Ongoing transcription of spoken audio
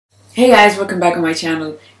Hey guys, welcome back on my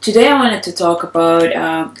channel. Today I wanted to talk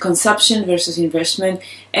about consumption versus investment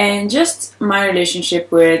and just my relationship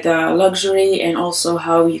with luxury and also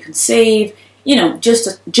how you can save, just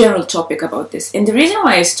a general topic about this. And the reason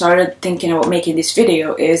why I started thinking about making this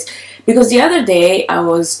video is because the other day I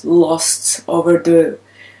was lost over the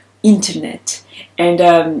internet and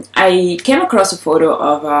I came across a photo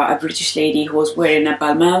of a British lady who was wearing a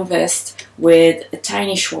Balmain vest with a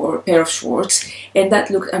tiny pair of shorts, and that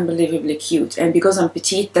looked unbelievably cute. And because I'm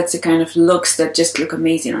petite, that's the kind of looks that just look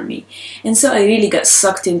amazing on me. And so I really got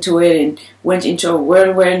sucked into it and went into a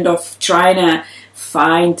whirlwind of trying to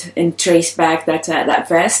find and trace back that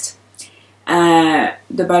vest. The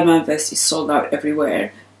Balmain vest is sold out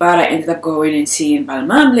everywhere, but I ended up going and seeing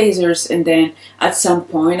Balmain blazers, and then at some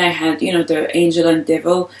point I had, the angel and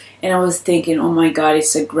devil, and I was thinking, oh my god,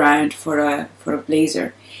 it's a grand for a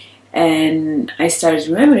blazer. And I started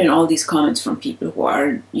remembering all these comments from people who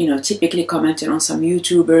are, typically commenting on some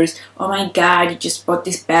YouTubers. Oh my god, you just bought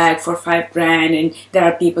this bag for $5 grand, and there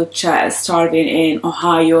are people starving in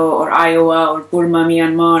Ohio or Iowa or Burma,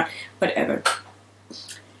 Myanmar, whatever.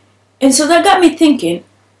 And so that got me thinking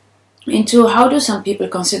into how do some people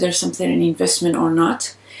consider something an investment or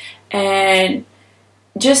not, and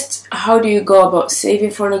just how do you go about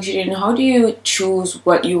saving for luxury, and how do you choose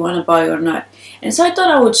what you want to buy or not. And so I thought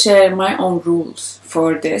I would share my own rules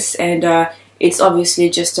for this, and it's obviously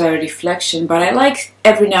just a reflection, but I like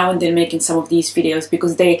every now and then making some of these videos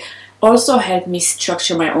because they also help me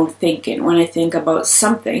structure my own thinking. When I think about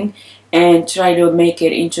something and try to make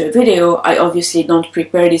it into a video, I obviously don't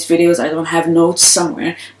prepare these videos, I don't have notes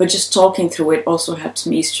somewhere, but just talking through it also helps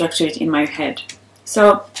me structure it in my head.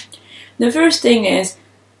 So the first thing is,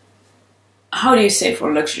 how do you save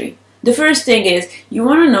for luxury? The first thing is you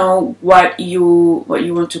want to know what you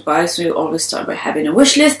want to buy, so you always start by having a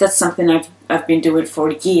wish list. That's something I've been doing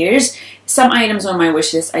for years. Some items on my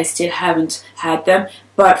wish list I still haven't had them,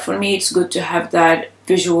 but for me it's good to have that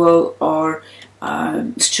visual or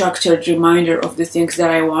structured reminder of the things that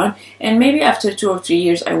I want, and maybe after 2 or 3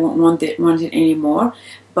 years I won't want it anymore.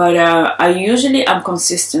 But I usually am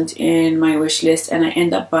consistent in my wish list, and I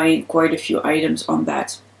end up buying quite a few items on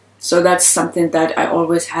that. So that's something that I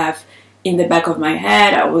always have in the back of my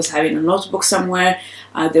head. I always have in a notebook somewhere.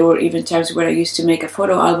 There were even times where I used to make a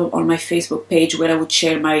photo album on my Facebook page where I would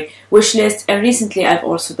share my wish list, and recently I've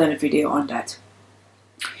also done a video on that.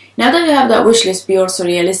 Now that you have that wish list, be also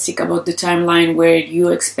realistic about the timeline where you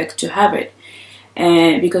expect to have it,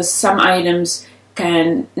 and because some items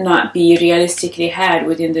can not be realistically had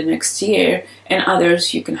within the next year, and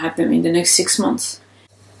others you can have them in the next 6 months.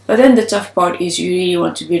 But then the tough part is you really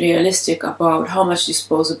want to be realistic about how much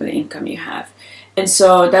disposable income you have. And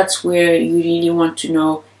so that's where you really want to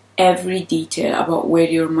know every detail about where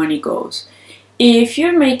your money goes. If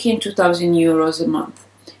you're making 2,000 euros a month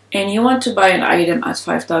and you want to buy an item at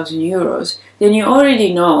 5,000 euros, then you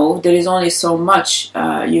already know there is only so much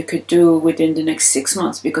you could do within the next 6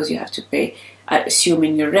 months, because you have to pay,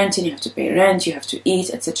 assuming you're renting, you have to pay rent, you have to eat,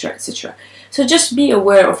 etc., etc. So just be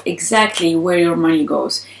aware of exactly where your money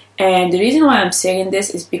goes. And the reason why I'm saying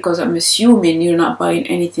this is because I'm assuming you're not buying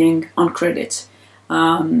anything on credit.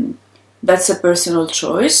 That's a personal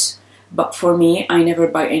choice, but for me, I never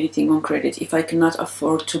buy anything on credit. If I cannot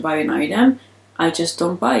afford to buy an item, I just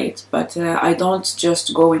don't buy it. But I don't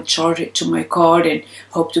just go and charge it to my card and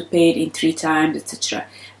hope to pay it in 3 times, etc.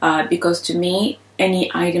 Because to me,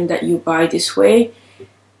 any item that you buy this way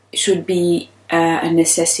should be a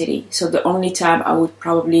necessity. So the only time I would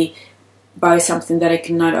probably buy something that I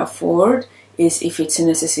cannot afford is if it's a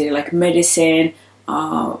necessity, like medicine,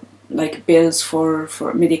 like bills for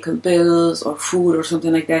medical bills or food or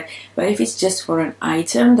something like that. But if it's just for an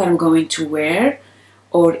item that I'm going to wear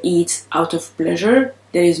or eat out of pleasure,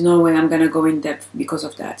 there is no way I'm gonna go in depth because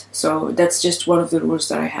of that. So that's just one of the rules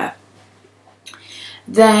that I have.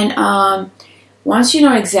 Then once you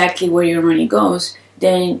know exactly where your money goes,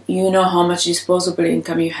 then you know how much disposable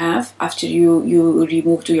income you have after you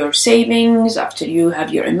remove to your savings, after you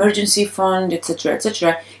have your emergency fund, etc.,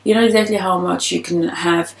 etc. You know exactly how much you can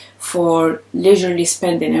have for leisurely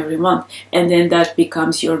spending every month, and then that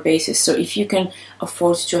becomes your basis. So if you can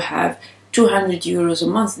afford to have 200 euros a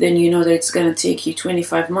month, then you know that it's going to take you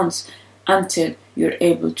 25 months until you're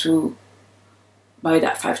able to buy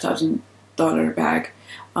that $5,000 bag.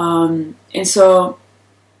 And so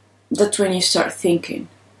that's when you start thinking.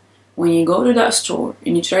 When you go to that store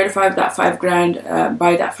and you try to buy that $5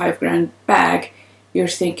 grand bag, you're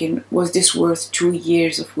thinking, was this worth 2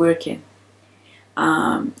 years of working?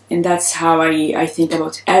 And that's how I think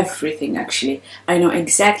about everything, actually. I know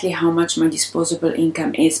exactly how much my disposable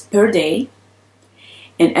income is per day,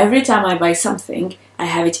 And every time I buy something, I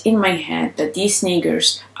have it in my head that these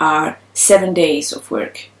sneakers are 7 days of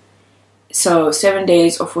work. So 7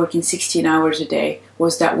 days of working 16 hours a day,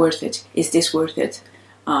 was that worth it? Is this worth it?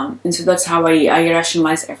 And so that's how I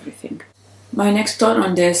rationalize everything. My next thought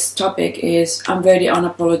on this topic is I'm very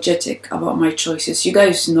unapologetic about my choices. You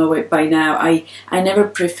guys know it by now. I never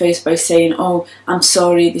preface by saying, oh, I'm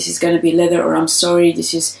sorry, this is going to be leather, or I'm sorry,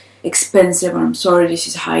 this is expensive, or I'm sorry, this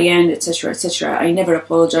is high-end, etc., etc. I never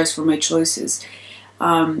apologize for my choices.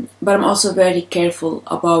 But I'm also very careful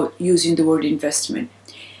about using the word investment.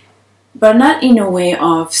 But not in a way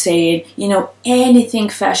of saying, you know, anything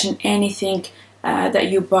fashion, anything that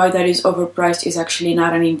you buy that is overpriced is actually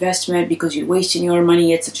not an investment because you're wasting your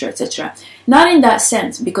money, etc., etc. Not in that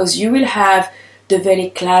sense, because you will have the very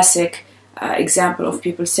classic example of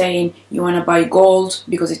people saying you want to buy gold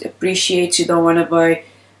because it appreciates. You don't want to buy,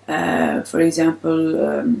 for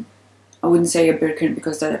example, I wouldn't say a Birkin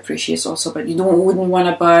because that appreciates also, but wouldn't want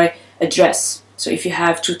to buy a dress. So if you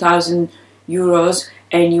have 2,000 euros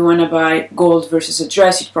and you want to buy gold versus a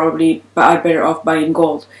dress, you'd probably are better off buying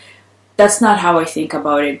gold. That's not how I think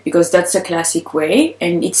about it, because that's a classic way,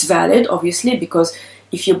 and it's valid, obviously, because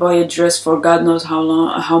if you buy a dress for God knows how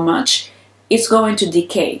long, how much, it's going to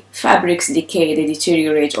decay. Fabrics decay, they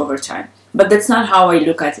deteriorate over time. But that's not how I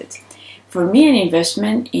look at it. For me, an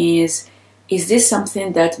investment is this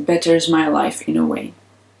something that betters my life in a way?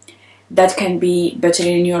 That can be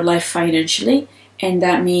bettering your life financially, and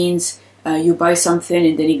that means you buy something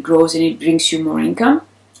and then it grows and it brings you more income,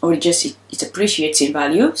 or just it appreciates in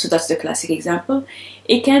value. So that's the classic example.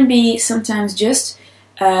 It can be sometimes just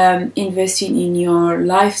investing in your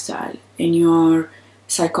lifestyle, in your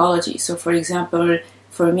psychology. So for example,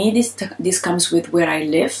 for me, this comes with where I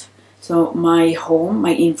live. So my home,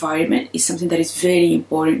 my environment is something that is very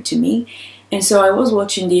important to me. And so I was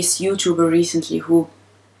watching this YouTuber recently who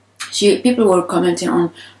people were commenting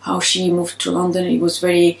on how she moved to London.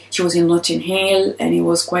 She was in Notting Hill and it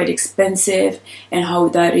was quite expensive, and how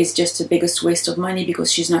that is just the biggest waste of money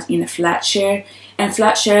because she's not in a flat share. And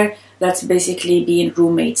flat share, that's basically being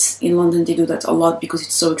roommates. In London they do that a lot because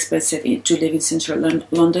it's so expensive to live in central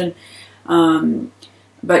London.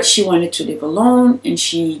 But she wanted to live alone and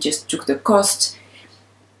she just took the cost.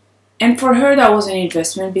 And for her that was an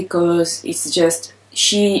investment because it's just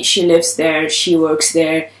she lives there, she works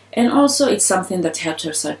there, and also it's something that helped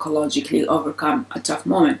her psychologically overcome a tough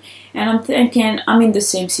moment. And I'm thinking I'm in the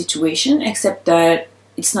same situation, except that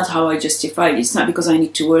it's not how I justify it. It's not because I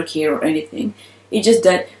need to work here or anything. It's just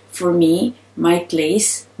that for me, my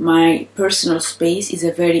place, my personal space is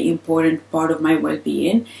a very important part of my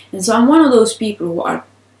well-being. And so I'm one of those people who are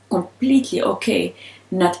completely okay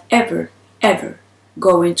not ever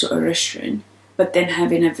going to a restaurant, but then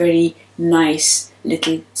having a very nice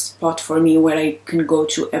little spot for me where I can go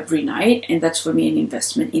to every night, and that's for me an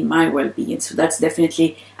investment in my well-being. So that's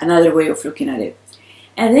definitely another way of looking at it.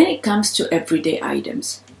 And then it comes to everyday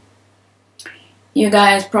items. You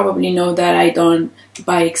guys probably know that I don't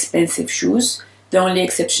buy expensive shoes. The only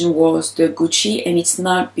exception was the Gucci, and it's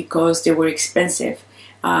not because they were expensive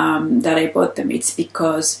that I bought them. It's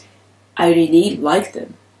because I really like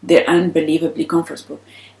them. They're unbelievably comfortable.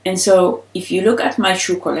 And so if you look at my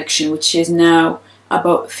shoe collection, which is now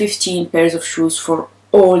about 15 pairs of shoes for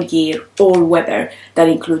all year, all weather, that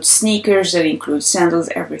includes sneakers, that includes sandals,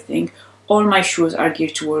 everything. All my shoes are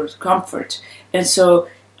geared towards comfort. And so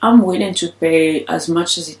I'm willing to pay as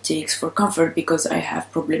much as it takes for comfort because I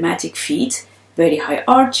have problematic feet, very high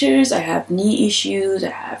arches, I have knee issues, I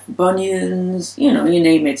have bunions, you know, you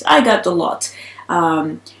name it. I got a lot.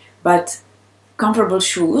 But comfortable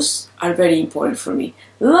shoes are very important for me.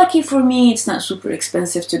 Lucky for me, it's not super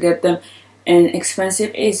expensive to get them, and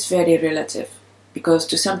expensive is very relative because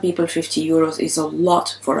to some people 50 euros is a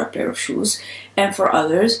lot for a pair of shoes, and for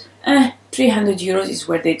others 300 euros is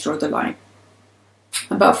where they draw the line.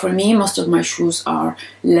 But for me, most of my shoes are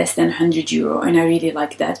less than 100 euro, and I really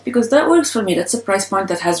like that because that works for me. That's a price point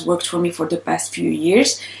that has worked for me for the past few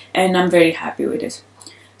years, and I'm very happy with it.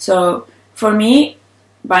 So for me,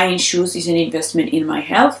 buying shoes is an investment in my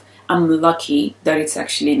health. I'm lucky that it's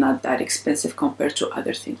actually not that expensive compared to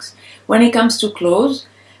other things. When it comes to clothes,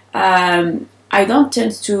 I don't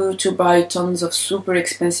tend to buy tons of super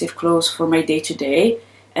expensive clothes for my day-to-day,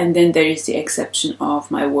 and then there is the exception of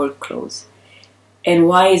my work clothes. And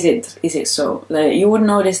why is it so? Like, you would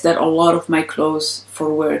notice that a lot of my clothes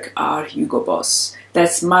for work are Hugo Boss.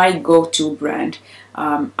 That's my go-to brand.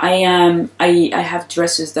 I have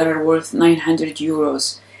dresses that are worth 900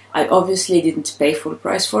 euros. I obviously didn't pay full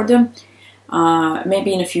price for them.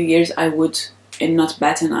 Maybe in a few years I would, and not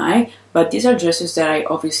bat an eye. But these are dresses that I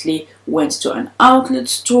obviously went to an outlet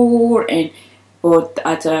store and bought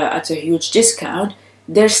at a huge discount.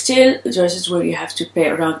 They're still dresses where you have to pay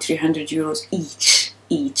around 300 euros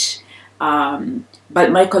each.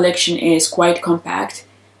 But my collection is quite compact,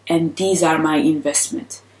 and these are my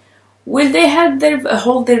investment. Will they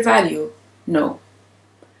hold their value? No.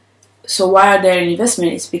 So why are they an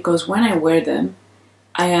investment? It's because when I wear them,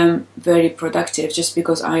 I am very productive, just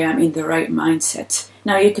because I am in the right mindset.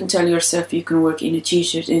 Now you can tell yourself you can work in a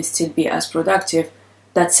t-shirt and still be as productive.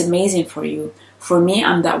 That's amazing for you. For me,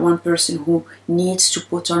 I'm that one person who needs to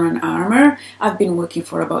put on an armor. I've been working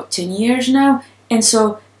for about 10 years now, and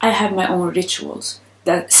so I have my own rituals.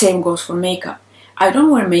 That same goes for makeup. I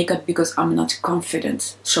don't wear makeup because I'm not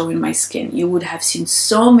confident showing my skin. You would have seen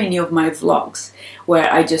so many of my vlogs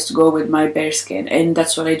where I just go with my bare skin, and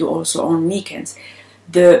that's what I do also on weekends.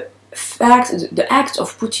 The act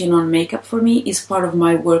of putting on makeup for me is part of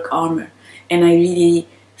my work armor, and I really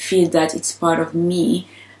feel that it's part of me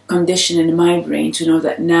conditioning my brain to know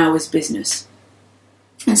that now is business.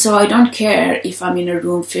 And so I don't care if I'm in a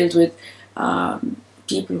room filled with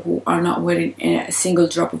people who are not wearing a single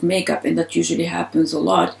drop of makeup, and that usually happens a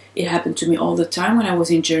lot. It happened to me all the time when I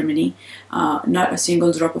was in Germany. Not a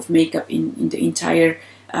single drop of makeup in the entire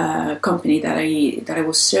company that I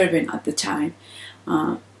was serving at the time.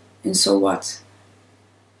 And so what?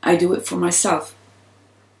 I do it for myself.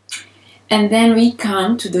 And then we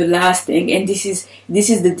come to the last thing, and this is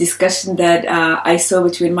the discussion that I saw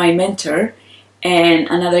between my mentor and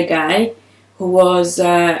another guy who was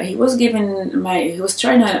he was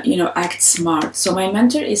trying to act smart. So my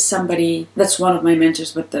mentor is somebody that's one of my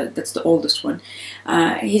mentors, but that's the oldest one.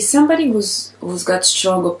 He's somebody who's got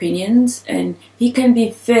strong opinions, and he can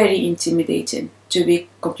be very intimidating. To be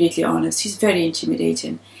completely honest, he's very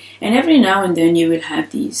intimidating. And every now and then you will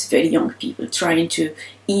have these very young people trying to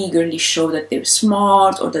eagerly show that they're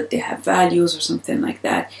smart or that they have values or something like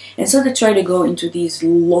that. And so they try to go into these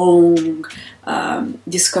long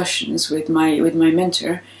discussions with my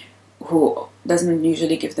mentor, who doesn't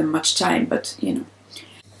usually give them much time, but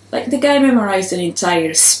like the guy memorized an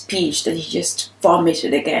entire speech that he just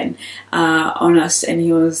vomited again on us, and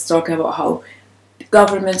he was talking about how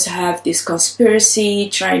governments have this conspiracy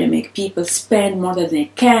trying to make people spend more than they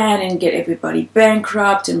can and get everybody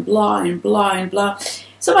bankrupt and blah and blah and blah.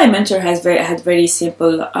 So my mentor had very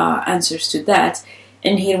simple answers to that.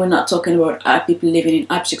 And here we're not talking about people living in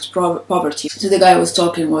abject poverty. So the guy I was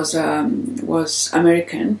talking was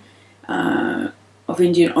American, of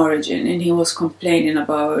Indian origin, and he was complaining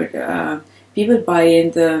about people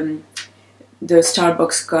buying the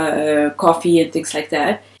Starbucks coffee and things like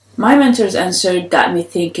that. My mentor's answer got me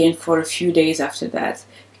thinking for a few days after that,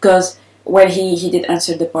 because he did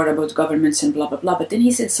answer the part about governments and blah blah blah, but then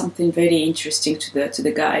he said something very interesting to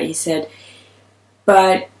the guy. He said,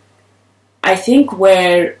 "But I think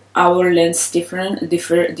where our lens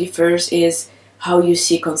differs is how you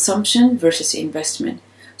see consumption versus investment.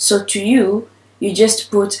 So to you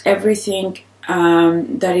just put everything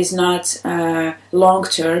that is not long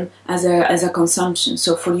term as a consumption.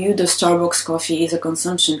 So for you, the Starbucks coffee is a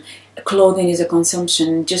consumption, clothing is a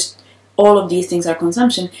consumption, just all of these things are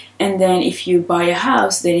consumption. And then if you buy a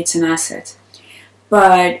house, then it's an asset.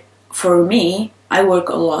 But for me, I work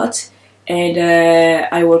a lot, and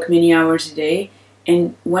I work many hours a day.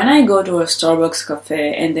 And when I go to a Starbucks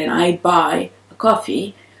cafe and then I buy a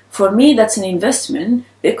coffee, for me that's an investment,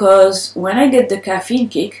 because when I get the caffeine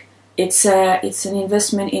kick, it's an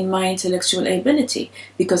investment in my intellectual ability,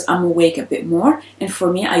 because I'm awake a bit more, and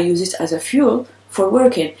for me I use it as a fuel for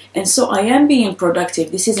working, and so I am being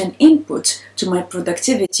productive. This is an input to my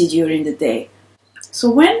productivity during the day.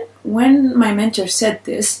 So when my mentor said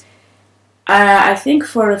this, I think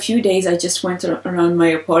for a few days I just went around my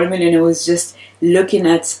apartment and I was just looking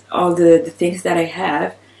at all the things that I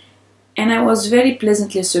have, and I was very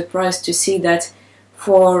pleasantly surprised to see that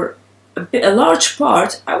for a large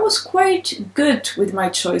part, I was quite good with my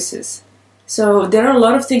choices. So there are a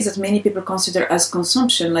lot of things that many people consider as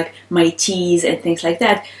consumption, like my teas and things like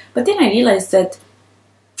that. But then I realized that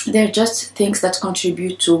they're just things that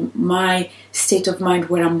contribute to my state of mind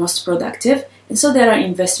where I'm most productive. And so there are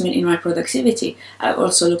investment in my productivity. I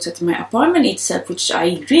also looked at my apartment itself, which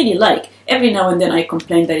I really like. Every now and then I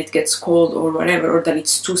complain that it gets cold or whatever, or that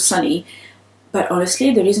it's too sunny. But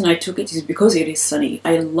honestly, the reason I took it is because it is sunny.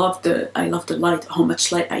 I love the light, how much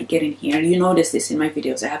light I get in here. You notice this in my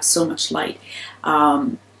videos. I have so much light.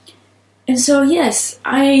 And so yes,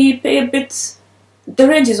 I pay a bit. The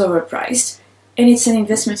rent is overpriced, and it's an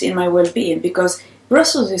investment in my well-being, because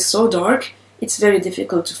Brussels is so dark. It's very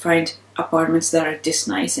difficult to find apartments that are this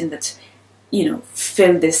nice and that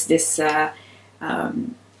fill this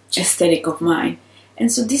aesthetic of mine.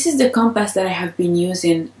 And so this is the compass that I have been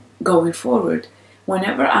using going forward.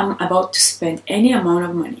 Whenever I'm about to spend any amount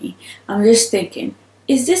of money, I'm just thinking,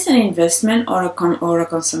 is this an investment or a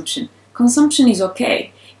consumption? Consumption is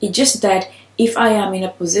okay. It's just that if I am in a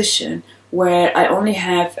position where I only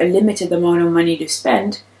have a limited amount of money to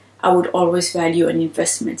spend, I would always value an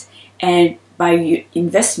investment. And by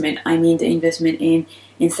investment, I mean the investment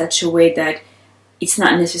in such a way that it's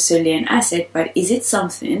not necessarily an asset, but is it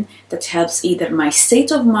something that helps either my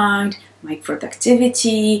state of mind, my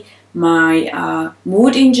productivity, my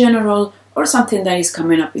mood in general, or something that is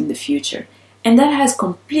coming up in the future. And that has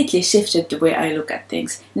completely shifted the way I look at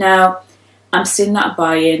things. Now, I'm still not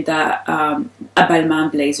buying a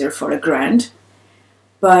Balmain blazer for $1,000,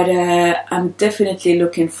 but I'm definitely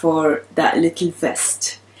looking for that little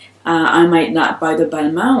vest. I might not buy the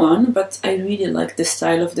Balmain one, but I really like the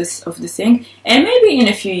style of the thing. And maybe in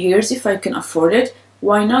a few years, if I can afford it,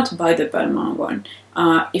 why not buy the Balmain one?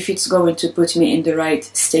 If it's going to put me in the right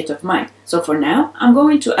state of mind. So for now, I'm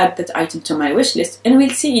going to add that item to my wish list, and we'll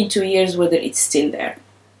see in 2 years whether it's still there.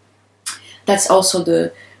 That's also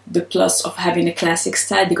the plus of having a classic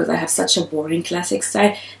style, because I have such a boring classic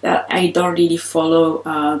style that I don't really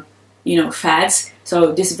follow fads.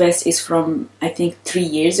 So this vest is from, I think, 3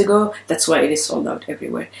 years ago. That's why it is sold out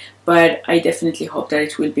everywhere. But I definitely hope that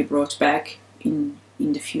it will be brought back in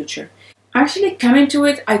the future. Actually, coming to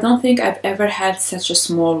it, I don't think I've ever had such a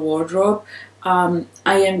small wardrobe. I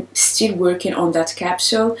am still working on that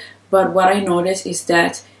capsule, but what I noticed is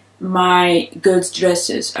that my good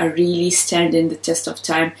dresses are really standing the test of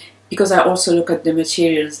time, because I also look at the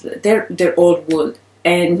materials. They're all wool,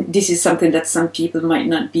 and this is something that some people might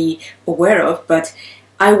not be aware of, but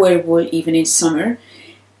I wear wool even in summer.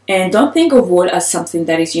 And don't think of wool as something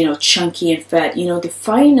that is, chunky and fat. The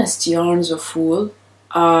finest yarns of wool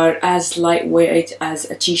are as lightweight as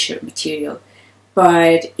a t-shirt material,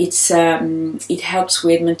 but it helps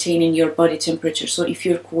with maintaining your body temperature. So if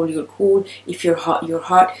you're cool, you're cool. If you're hot, you're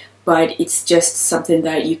hot. But it's just something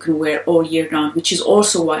that you can wear all year round, which is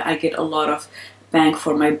also why I get a lot of bang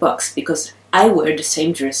for my bucks, because I wear the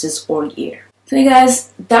same dresses all year. So hey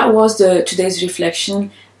guys, that was today's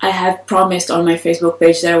reflection. I have promised on my Facebook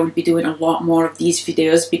page that I will be doing a lot more of these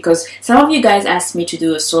videos, because some of you guys asked me to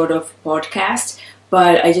do a sort of podcast,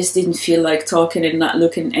 but I just didn't feel like talking and not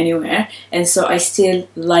looking anywhere. And so I still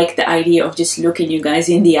like the idea of just looking you guys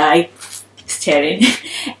in the eye, staring,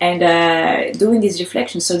 and doing these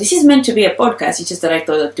reflections. So this is meant to be a podcast, it's just that I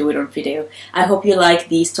thought I'd do it on video. I hope you like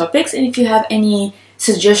these topics, and if you have any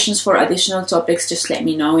suggestions for additional topics, just let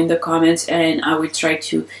me know in the comments, and I will try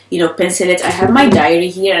to, pencil it. I have my diary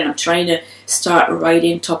here, and I'm trying to start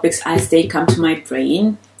writing topics as they come to my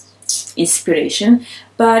brain, inspiration.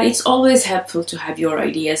 But it's always helpful to have your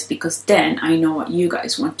ideas, because then I know what you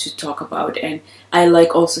guys want to talk about, and I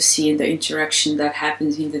like also seeing the interaction that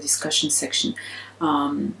happens in the discussion section.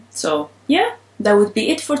 So yeah, that would be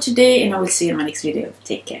it for today, and I will see you in my next video.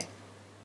 Take care.